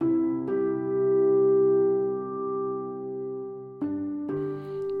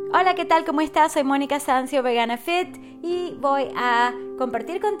Hola, ¿qué tal? ¿Cómo estás? Soy Mónica Sancio, Vegana Fit, y voy a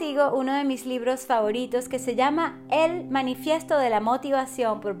compartir contigo uno de mis libros favoritos que se llama El Manifiesto de la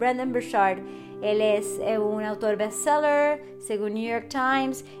Motivación por Brendon Burchard. Él es un autor bestseller según New York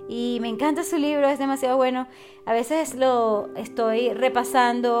Times y me encanta su libro, es demasiado bueno. A veces lo estoy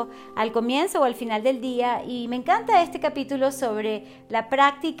repasando al comienzo o al final del día y me encanta este capítulo sobre la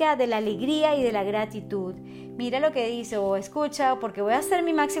práctica de la alegría y de la gratitud. Mira lo que dice o escucha, porque voy a hacer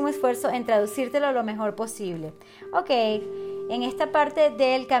mi máximo esfuerzo en traducírtelo lo mejor posible. Ok, en esta parte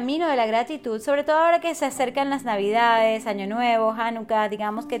del camino de la gratitud, sobre todo ahora que se acercan las Navidades, Año Nuevo, Hanukkah,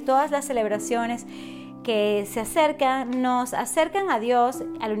 digamos que todas las celebraciones que se acercan, nos acercan a Dios,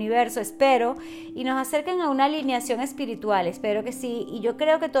 al universo, espero, y nos acercan a una alineación espiritual, espero que sí, y yo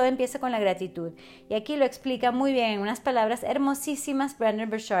creo que todo empieza con la gratitud. Y aquí lo explica muy bien, en unas palabras hermosísimas, Brendon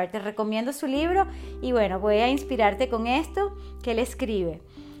Burchard. Te recomiendo su libro y bueno, voy a inspirarte con esto que él escribe.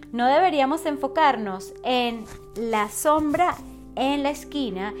 No deberíamos enfocarnos en la sombra en la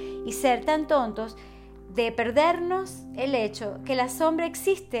esquina y ser tan tontos de perdernos el hecho que la sombra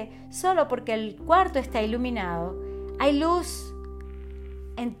existe solo porque el cuarto está iluminado. Hay luz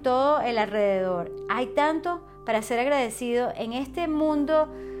en todo el alrededor. Hay tanto para ser agradecido en este mundo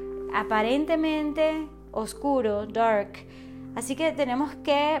aparentemente oscuro, dark. Así que tenemos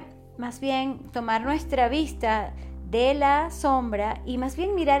que más bien tomar nuestra vista de la sombra y más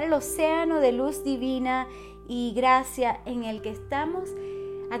bien mirar el océano de luz divina y gracia en el que estamos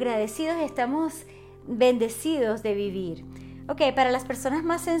agradecidos, estamos bendecidos de vivir. Ok, para las personas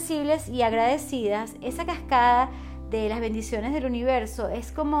más sensibles y agradecidas, esa cascada de las bendiciones del universo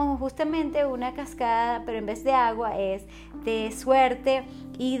es como justamente una cascada, pero en vez de agua es de suerte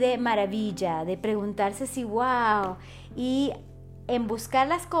y de maravilla, de preguntarse si wow, y en buscar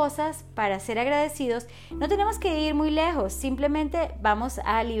las cosas para ser agradecidos no tenemos que ir muy lejos, simplemente vamos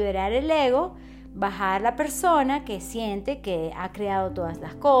a liberar el ego, bajar la persona que siente que ha creado todas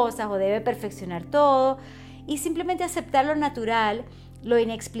las cosas o debe perfeccionar todo y simplemente aceptar lo natural, lo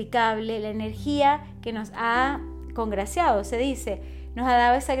inexplicable, la energía que nos ha congraciado, se dice, nos ha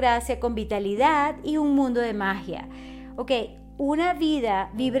dado esa gracia con vitalidad y un mundo de magia. Ok, una vida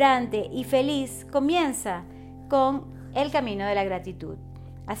vibrante y feliz comienza con el camino de la gratitud.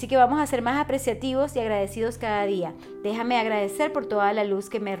 Así que vamos a ser más apreciativos y agradecidos cada día. Déjame agradecer por toda la luz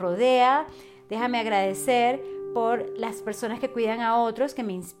que me rodea. Déjame agradecer por las personas que cuidan a otros, que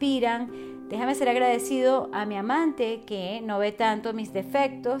me inspiran. Déjame ser agradecido a mi amante que no ve tanto mis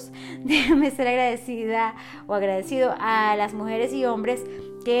defectos. Déjame ser agradecida o agradecido a las mujeres y hombres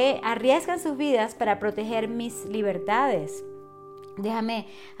que arriesgan sus vidas para proteger mis libertades. Déjame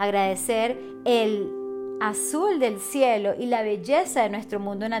agradecer el azul del cielo y la belleza de nuestro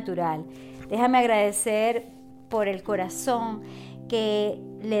mundo natural. Déjame agradecer por el corazón que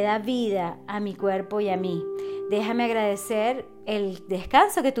le da vida a mi cuerpo y a mí. Déjame agradecer el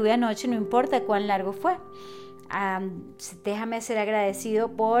descanso que tuve anoche, no importa cuán largo fue. Déjame ser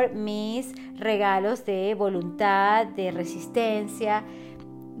agradecido por mis regalos de voluntad, de resistencia.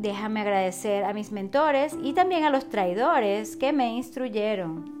 Déjame agradecer a mis mentores y también a los traidores que me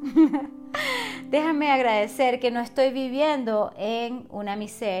instruyeron. Déjame agradecer que no estoy viviendo en una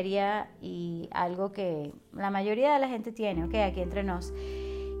miseria y algo que la mayoría de la gente tiene, ¿ok? Aquí entre nos.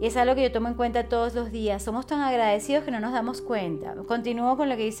 Y es algo que yo tomo en cuenta todos los días. Somos tan agradecidos que no nos damos cuenta. Continúo con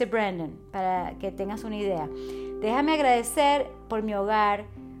lo que dice Brendon para que tengas una idea. Déjame agradecer por mi hogar,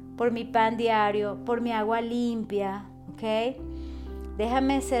 por mi pan diario, por mi agua limpia, ¿ok?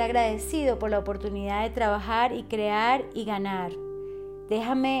 Déjame ser agradecido por la oportunidad de trabajar y crear y ganar.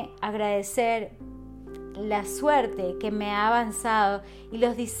 Déjame agradecer la suerte que me ha avanzado y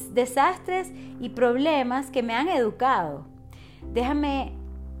los desastres y problemas que me han educado. Déjame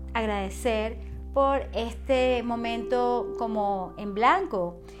agradecer por este momento como en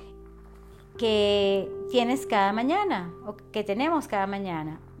blanco que tienes cada mañana o que tenemos cada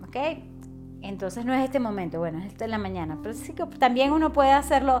mañana, ¿ok? Entonces no es este momento, bueno, es esto en la mañana, pero sí que también uno puede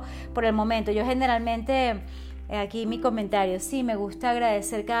hacerlo por el momento. Yo generalmente, aquí mi comentario, sí, me gusta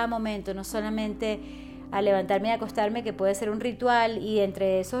agradecer cada momento, no solamente al levantarme y acostarme, que puede ser un ritual, y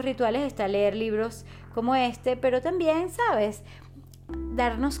entre esos rituales está leer libros como este, pero también, ¿sabes?,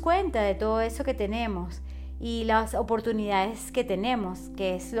 darnos cuenta de todo eso que tenemos y las oportunidades que tenemos,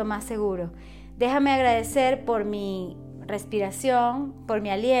 que es lo más seguro. Déjame agradecer por mi respiración, por mi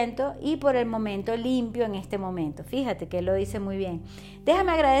aliento y por el momento limpio en este momento. Fíjate que él lo dice muy bien.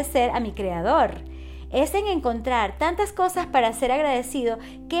 Déjame agradecer a mi creador. Es en encontrar tantas cosas para ser agradecido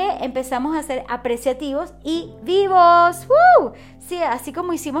que empezamos a ser apreciativos y vivos. ¡Woo! Sí, así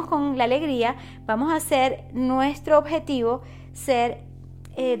como hicimos con la alegría, vamos a hacer nuestro objetivo ser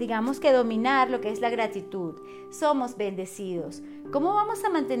digamos que dominar lo que es la gratitud. Somos bendecidos. ¿Cómo vamos a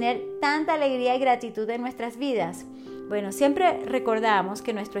mantener tanta alegría y gratitud en nuestras vidas? Bueno, siempre recordamos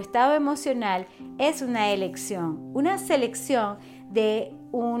que nuestro estado emocional es una elección, una selección de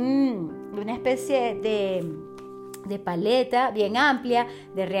una especie de paleta bien amplia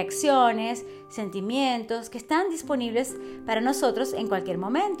de reacciones, sentimientos que están disponibles para nosotros en cualquier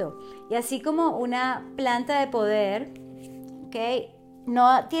momento. Y así como una planta de poder, ¿okay?,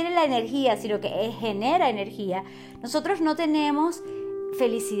 no tiene la energía, sino que genera energía, nosotros no tenemos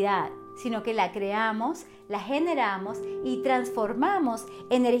felicidad, sino que la creamos, la generamos y transformamos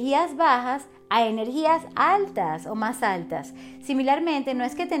energías bajas a energías altas o más altas. Similarmente, no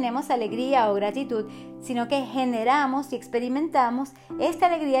es que tenemos alegría o gratitud, sino que generamos y experimentamos esta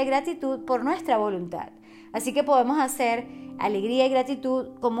alegría y gratitud por nuestra voluntad. Así que podemos hacer alegría y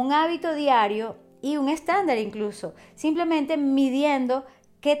gratitud como un hábito diario y un estándar incluso, simplemente midiendo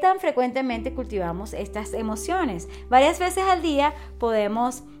qué tan frecuentemente cultivamos estas emociones. Varias veces al día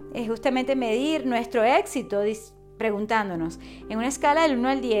podemos justamente medir nuestro éxito preguntándonos en una escala del 1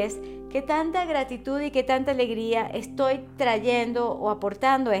 al 10, ¿qué tanta gratitud y qué tanta alegría estoy trayendo o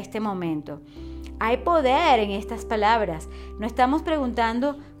aportando a este momento? Hay poder en estas palabras. No estamos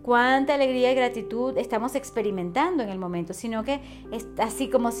preguntando cuánta alegría y gratitud estamos experimentando en el momento, sino que es así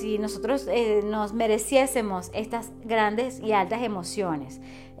como si nosotros nos mereciésemos estas grandes y altas emociones.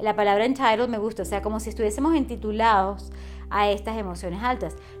 La palabra entitled me gusta, o sea, como si estuviésemos intitulados a estas emociones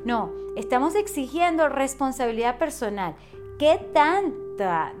altas. No, estamos exigiendo responsabilidad personal. ¿Qué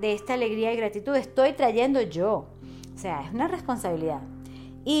tanta de esta alegría y gratitud estoy trayendo yo? O sea, es una responsabilidad.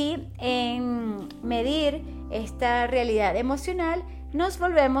 Y en medir esta realidad emocional nos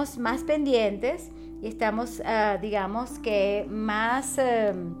volvemos más pendientes y estamos, digamos que más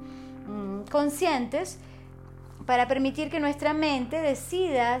conscientes para permitir que nuestra mente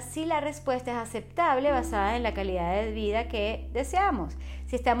decida si la respuesta es aceptable basada en la calidad de vida que deseamos.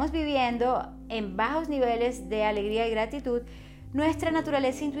 Si estamos viviendo en bajos niveles de alegría y gratitud, nuestra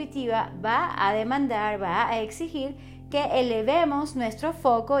naturaleza intuitiva va a demandar, va a exigir que elevemos nuestro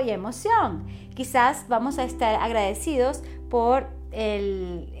foco y emoción. Quizás vamos a estar agradecidos por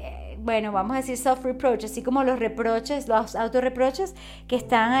vamos a decir self-reproach, así como los reproches, los autorreproches que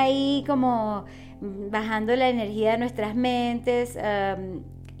están ahí como bajando la energía de nuestras mentes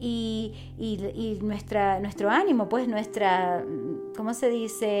y nuestro ánimo, pues ¿cómo se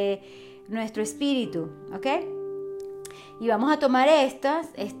dice? Nuestro espíritu, ¿ok? Y vamos a tomar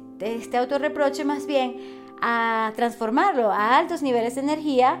este autorreproche más bien a transformarlo a altos niveles de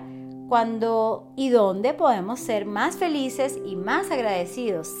energía cuando y donde podemos ser más felices y más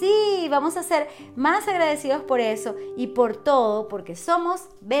agradecidos. Sí, vamos a ser más agradecidos por eso y por todo, porque somos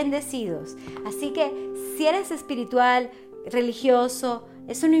bendecidos. Así que si eres espiritual, religioso,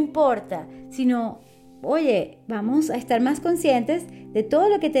 eso no importa, sino, oye, vamos a estar más conscientes de todo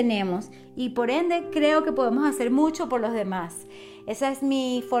lo que tenemos y por ende creo que podemos hacer mucho por los demás. Esa es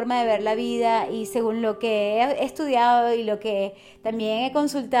mi forma de ver la vida y según lo que he estudiado y lo que también he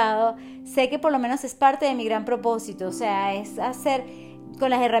consultado, sé que por lo menos es parte de mi gran propósito, o sea, es hacer con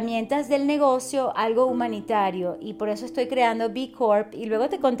las herramientas del negocio algo humanitario y por eso estoy creando B Corp y luego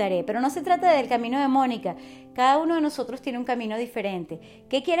te contaré, pero no se trata del camino de Mónica, cada uno de nosotros tiene un camino diferente.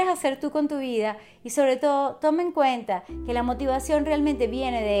 ¿Qué quieres hacer tú con tu vida? Y sobre todo, toma en cuenta que la motivación realmente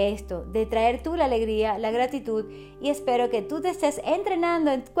viene de esto, de traer tú la alegría, la gratitud y espero que tú te estés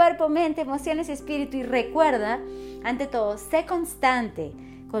entrenando en cuerpo, mente, emociones y espíritu y recuerda, ante todo, sé constante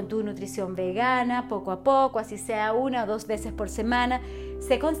con tu nutrición vegana, poco a poco, así sea 1 o 2 veces por semana.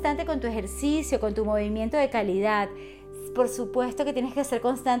 Sé constante con tu ejercicio, con tu movimiento de calidad. Por supuesto que tienes que ser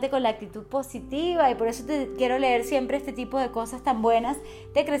constante con la actitud positiva y por eso te quiero leer siempre este tipo de cosas tan buenas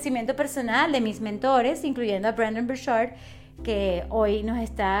de crecimiento personal de mis mentores, incluyendo a Brendon Burchard, que hoy nos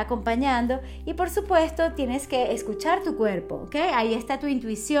está acompañando. Y por supuesto tienes que escuchar tu cuerpo, ¿ok? Ahí está tu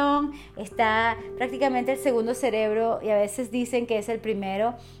intuición, está prácticamente el segundo cerebro y a veces dicen que es el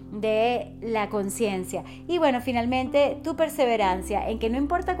primero de la conciencia. Y bueno, finalmente tu perseverancia en que no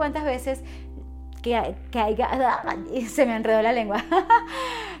importa cuántas veces se me enredó la lengua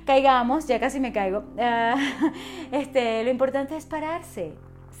caigamos, ya casi me caigo, lo importante es pararse,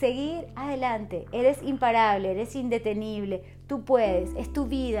 seguir adelante. Eres imparable, eres indetenible, tú puedes, es tu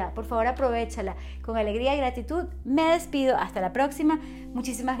vida, por favor aprovéchala con alegría y gratitud. Me despido, hasta la próxima.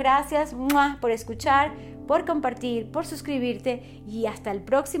 Muchísimas gracias por escuchar, por compartir, por suscribirte y hasta el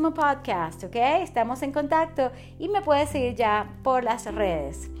próximo podcast, ¿ok? Estamos en contacto y me puedes seguir ya por las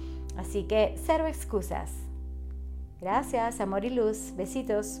redes. Así que cero excusas. Gracias, amor y luz.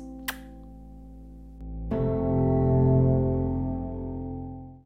 Besitos.